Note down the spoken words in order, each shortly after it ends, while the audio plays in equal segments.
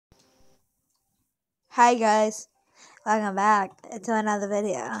Hi guys, welcome back to another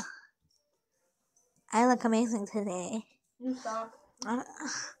video. I look amazing today. You suck.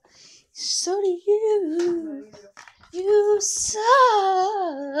 So do you. You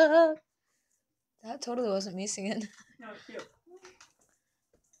suck. That totally wasn't me singing. No, it's you.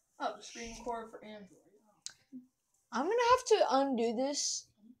 Oh, the screen recorder for Android. I'm gonna have to undo this.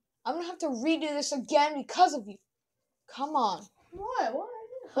 I'm gonna have to redo this again because of you. Come on. What? What?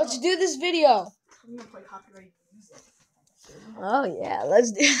 Let's do this video. I'm gonna play copyrighted music. Oh yeah,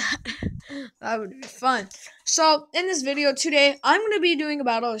 let's do that. That would be fun. So in this video today, I'm going to be doing a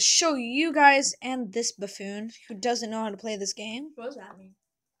battle to show you guys and this buffoon who doesn't know how to play this game. What does that mean?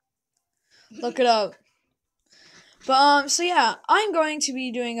 Look it up. But so yeah, I'm going to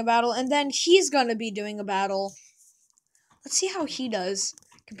be doing a battle, and then he's going to be doing a battle. Let's see how he does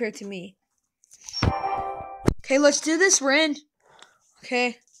compared to me. Okay, let's do this. We're in.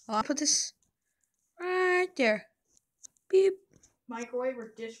 Okay, I'll put this right there. Beep. Microwave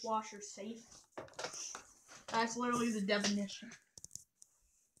or dishwasher safe? That's literally the definition.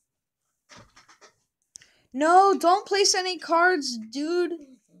 No, don't place any cards, dude.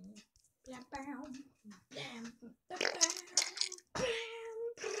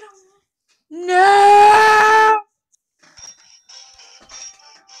 No!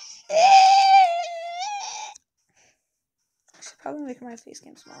 I should probably make my face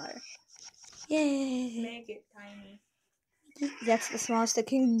cam smaller. Yay! Make it tiny. That's the smallest it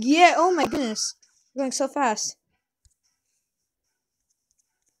can get. Oh my goodness. We're going so fast.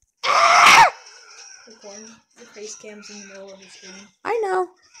 The face cam's in the middle of the screen. I know.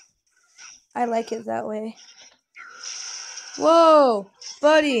 I like it that way. Whoa,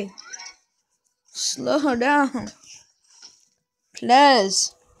 buddy. Slow down.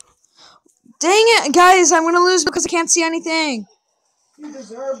 Please. Dang it, guys. I'm going to lose because I can't see anything. You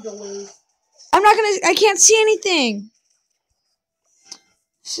deserve to lose. I can't see anything.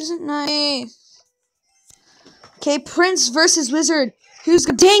 This isn't nice. Okay, Prince versus Wizard. Who's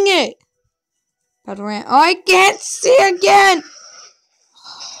dang it? Battle rant. Oh, I can't see again.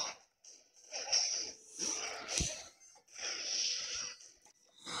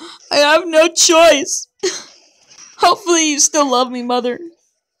 I have no choice. Hopefully you still love me, Mother.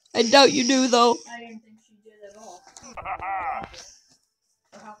 I doubt you do, though. I didn't think she did at all.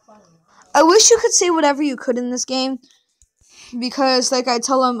 How funny. I wish you could say whatever you could in this game. Because, like, I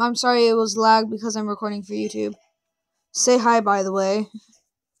tell them, I'm sorry it was lag because I'm recording for YouTube. Say hi, by the way.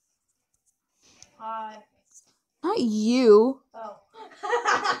 Hi. Not you. Oh.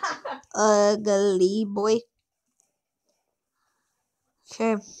 Ugly boy.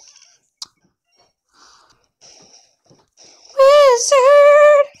 Okay.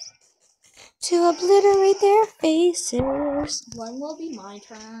 Wizard! To obliterate their faces. When will be my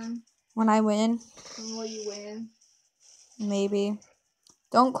turn? When I win. When will you win? Maybe.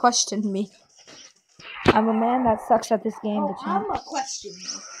 Don't question me. I'm a man that sucks at this game. Oh, I'm a question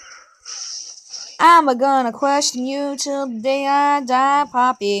you. I'm gonna question you till the day I die,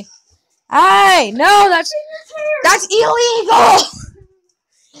 Poppy. Aye, no, that's illegal.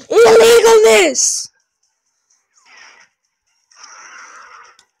 Illegalness.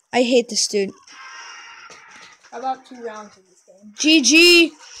 I hate this dude. How about 2 rounds of this game?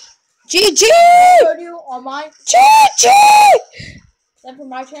 GG. GG. We're gonna do on my GG. Then for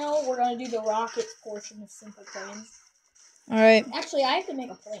my channel, we're gonna do the rockets portion of Simple Planes. All right. Actually, I have to make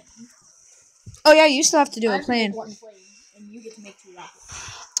a plane. Oh yeah, you still have to do I a have plane. To make 1 plane, and you get to make 2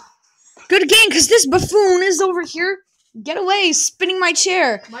 rockets. Good game, cause this buffoon is over here. Get away, spinning my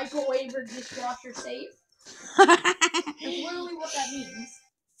chair. Microwave or dishwasher safe. That's literally what that means.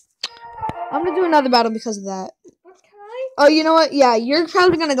 I'm gonna do another battle because of that. What can I? Oh, you know what? Yeah, you're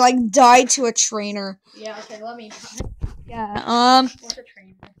probably gonna like die to a trainer. Yeah. Okay. Let me. Yeah. What's a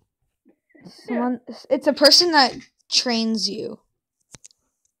trainer? It's a person that trains you.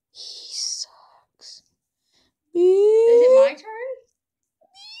 He sucks. Is it my turn?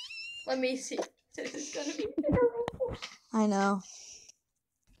 Let me see. This is gonna be terrible. I know.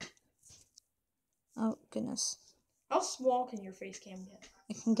 Oh goodness. How small can your face cam get?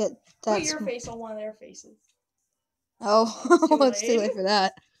 I can get that. Put your face on one of their faces. Oh, it's too late. late for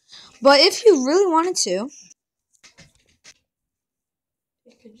that. But if you really wanted to.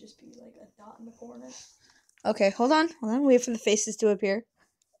 It could just be like a dot in the corner. Okay, hold on. Wait for the faces to appear.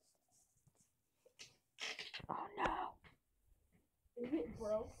 Oh no. Is it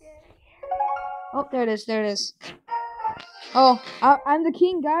broken? Oh, there it is. There it is. Oh, I'm the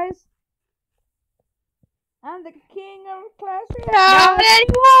king, guys. I'm the king of Clash Royale. Not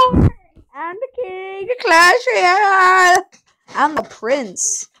anymore. I'm the king of Clash Royale. I'm the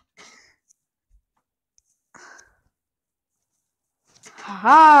prince.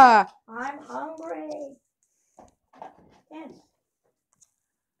 Haha. I'm hungry. Yes.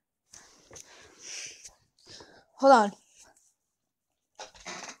 Hold on.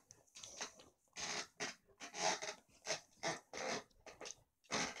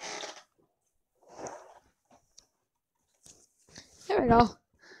 There we go.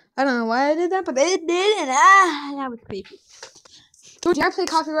 I don't know why I did that, but it did, and that was creepy. George, I play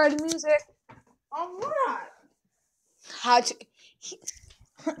copyrighted music. I'm not. How to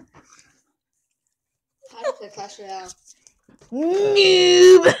play Clash Royale?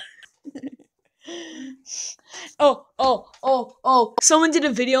 Noob. Oh! Someone did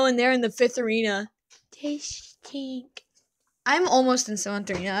a video in there in the 5th arena. They stink. I'm almost in 7th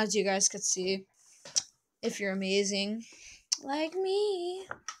arena, as you guys could see. If you're amazing, like me.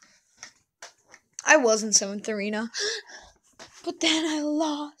 I was in 7th arena, but then I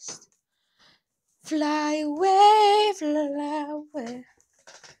lost. Fly away, fly away.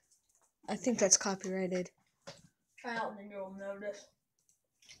 I think that's copyrighted. Try out and then you'll notice.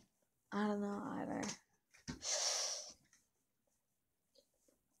 I don't know either.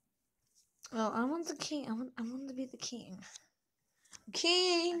 Well, I want the king. I want to be the king.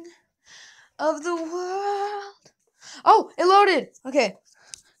 King of the world. Oh, it loaded. Okay.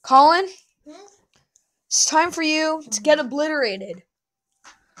 Colin, it's time for you to get obliterated.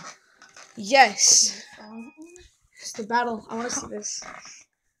 Yes. It's the battle. I want to see this.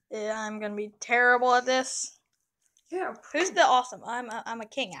 Yeah, I'm gonna be terrible at this. Yeah. Who's the awesome? I'm a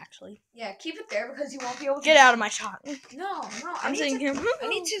king actually. Yeah, keep it there because you won't be able to Get out of my shot. No. I'm sitting here. I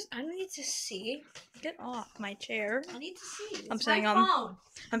need to see. Get off my chair. I need to see. I'm It's sitting my on. phone.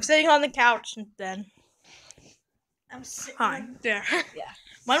 I'm sitting on the couch then. I'm sitting. Hi. There. Yeah.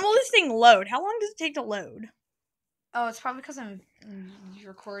 When will this thing load? How long does it take to load? Oh, it's probably because I'm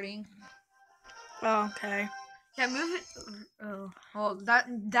recording. Oh, okay. Yeah, move it. Oh, well,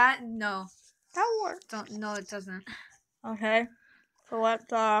 no. That worked. No, it doesn't. Okay. So what?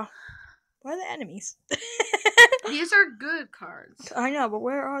 Where are the enemies? These are good cards. I know, but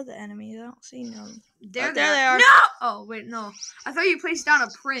where are the enemies? I don't see them. There they are. No! Oh, wait, no. I thought you placed down a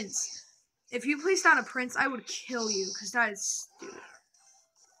prince. If you placed down a prince, I would kill you, because that is stupid.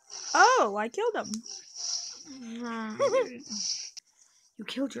 Oh, I killed him. You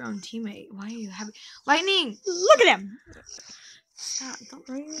killed your own teammate. Why are you happy? Lightning! Look at him! Stop. Don't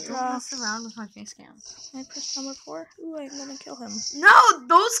mess around with my face cam. I pressed number 4. Ooh, I'm gonna kill him. No!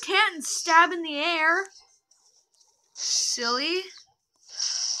 Those can't stab in the air. Silly.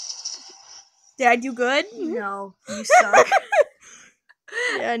 Did I do good? No. You suck.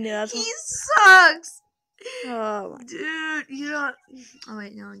 Yeah, I knew that's He sucks! Oh, dude, you don't... Oh,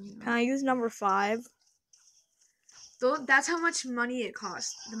 wait, no. Can I use number 5? That's how much money it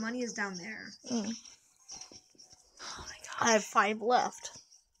costs. The money is down there. Oh my god. I have 5 left.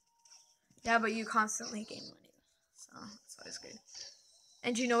 Yeah, but you constantly gain money. So, that's always good.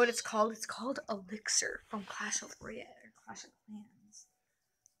 And you know what it's called? It's called Elixir from Clash of Royale. Clash of Clans.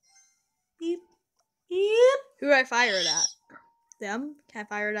 Beep. Beep. Who do I fire it at? Them? Can I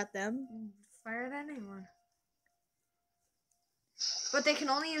fire it at them? Fire it at anyone. But they can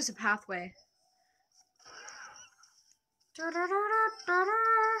only use a pathway.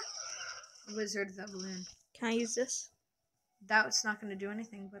 Wizard the balloon. Can I use this? That's not going to do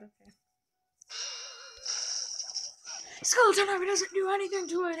anything, but okay. Skeleton Army doesn't do anything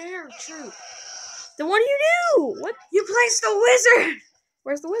to an air troop. Then what do you do? What? You placed the wizard!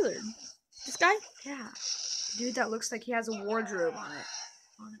 Where's the wizard? This guy? Yeah. Dude, that looks like he has a wardrobe on it.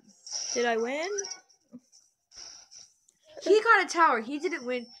 Did I win? He got a tower. He didn't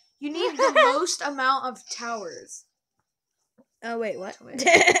win. You need the most amount of towers. Oh, wait, what?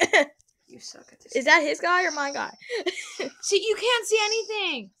 You suck at this. Is that his guy or my guy? See, you can't see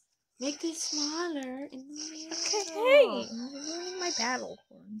anything. Make this smaller. Okay. I'm ruining my battle.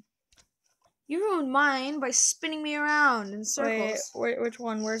 You ruined mine by spinning me around in circles. Wait, which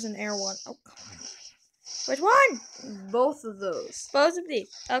one? Where's an air one? Oh, come on. Which one? Both of those. Both of these.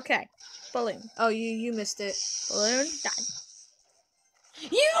 Okay. Balloon. Oh, you missed it. Balloon. Died.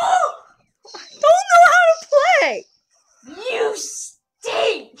 You don't know how to play. You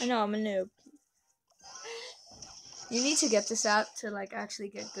stink. I know, I'm a noob. You need to get this app to like actually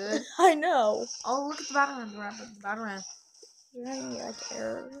get good. I know. Oh, look at the battle round. The battle round. You're having like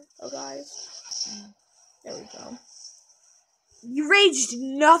error, guys. There we go. You raged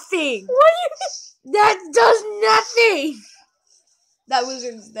nothing. What do you mean? That does nothing. That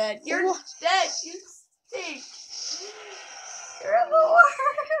wizard's dead. You're dead. You stink. You're the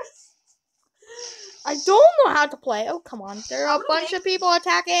worst. I don't know how to play. Oh, come on. There are a bunch of people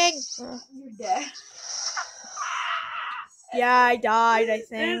attacking. You're dead. Yeah, I died, I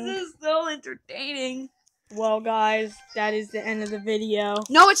think. This is so entertaining. Well, guys, that is the end of the video.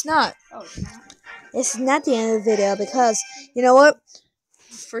 No, it's not. Oh, it's not. It's not the end of the video because, you know what?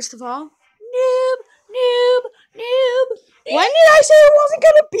 First of all, noob. When did I say it wasn't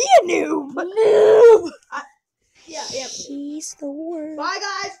gonna be a noob? Noob. Yeah. He's the worst. Bye,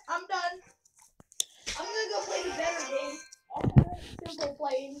 guys. I'm done. I'm gonna go play the better game. Simple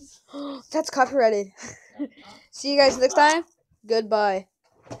Planes. That's copyrighted. See you guys next time. Goodbye.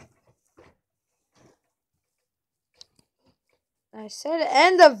 I said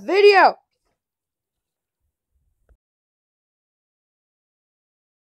end the video.